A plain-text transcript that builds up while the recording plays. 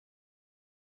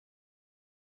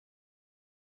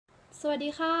สวัสดี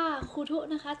ค่ะครูทุ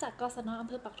นะคะจากกศน.อำเ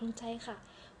ภอปักธงชัยค่ะ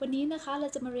วันนี้นะคะเรา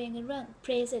จะมาเรียนกันเรื่อง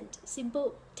present simple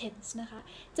tense นะคะ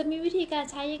จะมีวิธีการ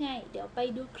ใช้ยังไงเดี๋ยวไป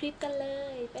ดูคลิปกันเล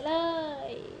ยไปเล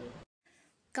ย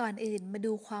ก่อนอื่นมา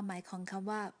ดูความหมายของคำ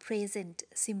ว่า present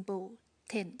simple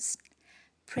tense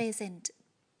present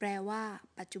แปลว่า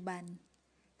ปัจจุบัน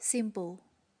simple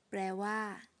แปลว่า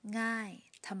ง่าย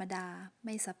ธรรมดาไ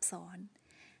ม่ซับซ้อน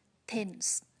tense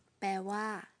แปลว่า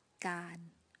การ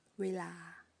เวลา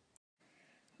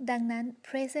ดังนั้น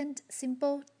present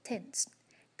simple tense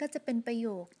ก็จะเป็นประโย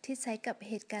คที่ใช้กับเ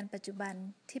หตุการณ์ปัจจุบัน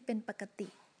ที่เป็นปกติ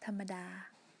ธรรมดา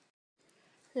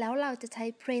แล้วเราจะใช้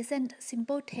present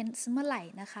simple tense เมื่อไหร่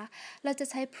นะคะเราจะ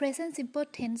ใช้ present simple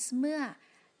tense เมื่อ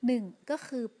 1. ก็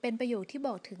คือเป็นประโยคที่บ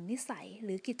อกถึงนิสัยห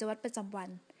รือกิจวัตรประจำวัน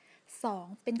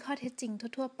 2. เป็นข้อเท็จจริง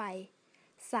ทั่วๆไป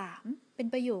 3. เป็น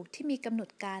ประโยคที่มีกำหนด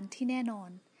การที่แน่นอ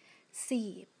น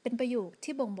 4. เป็นประโยค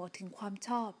ที่บ่งบอกถึงความช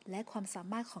อบและความสา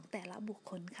มารถของแต่ละบุค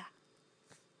คลค่ะ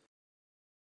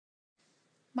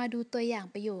มาดูตัวอย่าง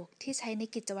ประโยคที่ใช้ใน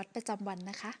กิจวัตรประจำวัน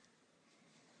นะคะ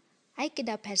I get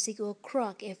up at 6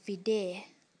 o'clock every day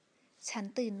ฉัน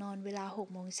ตื่นนอนเวลา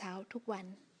 6 โมงเช้าทุกวัน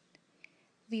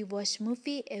We watch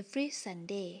movie every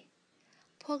Sunday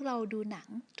พวกเราดูหนัง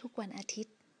ทุกวันอาทิต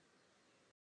ย์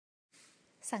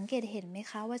สังเกตเห็นไหม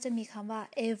คะว่าจะมีคำว่า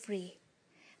every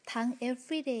ทั้ง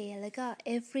every day และก็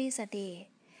every Sunday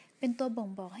เป็นตัวบ่ง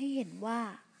บอกให้เห็นว่า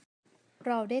เ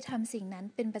ราได้ทำสิ่งนั้น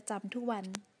เป็นประจำทุกวัน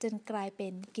จนกลายเป็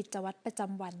นกิจวัตรประจ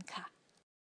ำวันค่ะ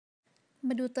ม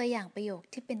าดูตัวอย่างประโยค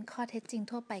ที่เป็นข้อเท็จจริง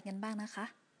ทั่วไปกันบ้างนะคะ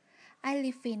I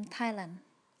live in Thailand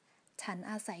ฉัน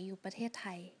อาศัยอยู่ประเทศไท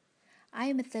ย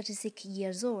I'm 36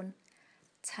 years old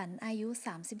ฉันอายุ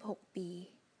 36 ปี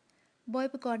Boy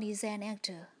ปกรณ์ is an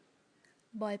actor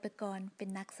บอยปกรณ์เป็น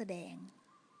นักแสดง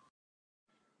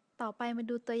ต่อไปมา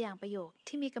ดูตัวอย่างประโยค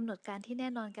ที่มีกำหนดการที่แน่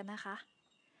นอนกันนะคะ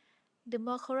The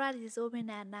Mall Korat is open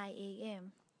at 9 a.m.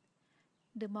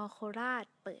 The Mall Korat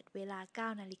เปิดเวลา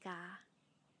 9 นาฬิกา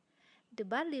The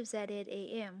bus leaves at 8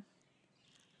 a.m.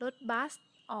 รถบัส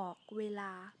ออกเวล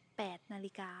า 8 นา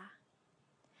ฬิกา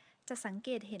จะสังเก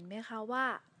ตเห็นไหมคะว่า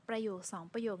ประโยค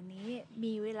2ประโยคนี้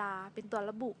มีเวลาเป็นตัว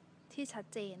ระบุที่ชัด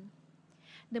เจน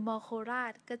The Mall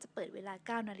Korat ก็จะเปิดเวล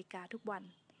า 9 นาฬิกาทุกวัน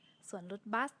ส่วนรถ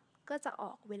บัสก็จะอ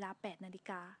อกเวลา 8 นาฬิ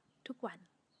กาทุกวัน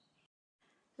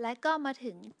และก็มา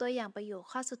ถึงตัวอย่างประโยค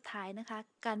ข้อสุดท้ายนะคะ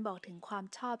การบอกถึงความ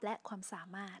ชอบและความสา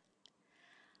มารถ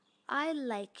I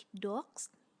like dogs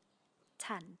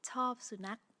ฉันชอบสุ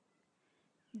นัข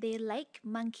They like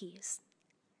monkeys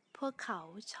พวกเขา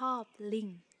ชอบลิง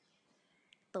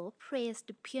โต plays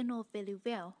the piano very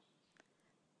well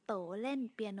โตเล่น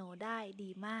เปียโนได้ดี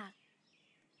มาก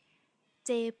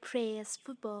Jay plays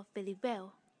football very well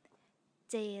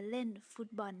เจเล่นฟุต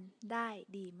บอลได้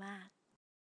ดีมาก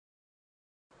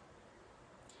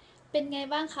เป็นไง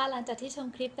บ้างคะหลังจากที่ชม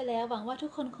คลิปไปแล้วหวังว่าทุ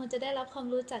กคนคงจะได้รับความ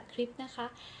รู้จากคลิปนะคะ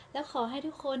แล้วขอให้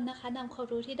ทุกคนนะคะนำความ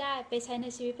รู้ที่ได้ไปใช้ใน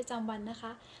ชีวิตประจำวันนะค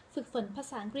ะฝึกฝนภา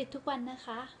ษาอังกฤษทุกวันนะค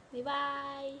ะบ๊ายบา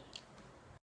ย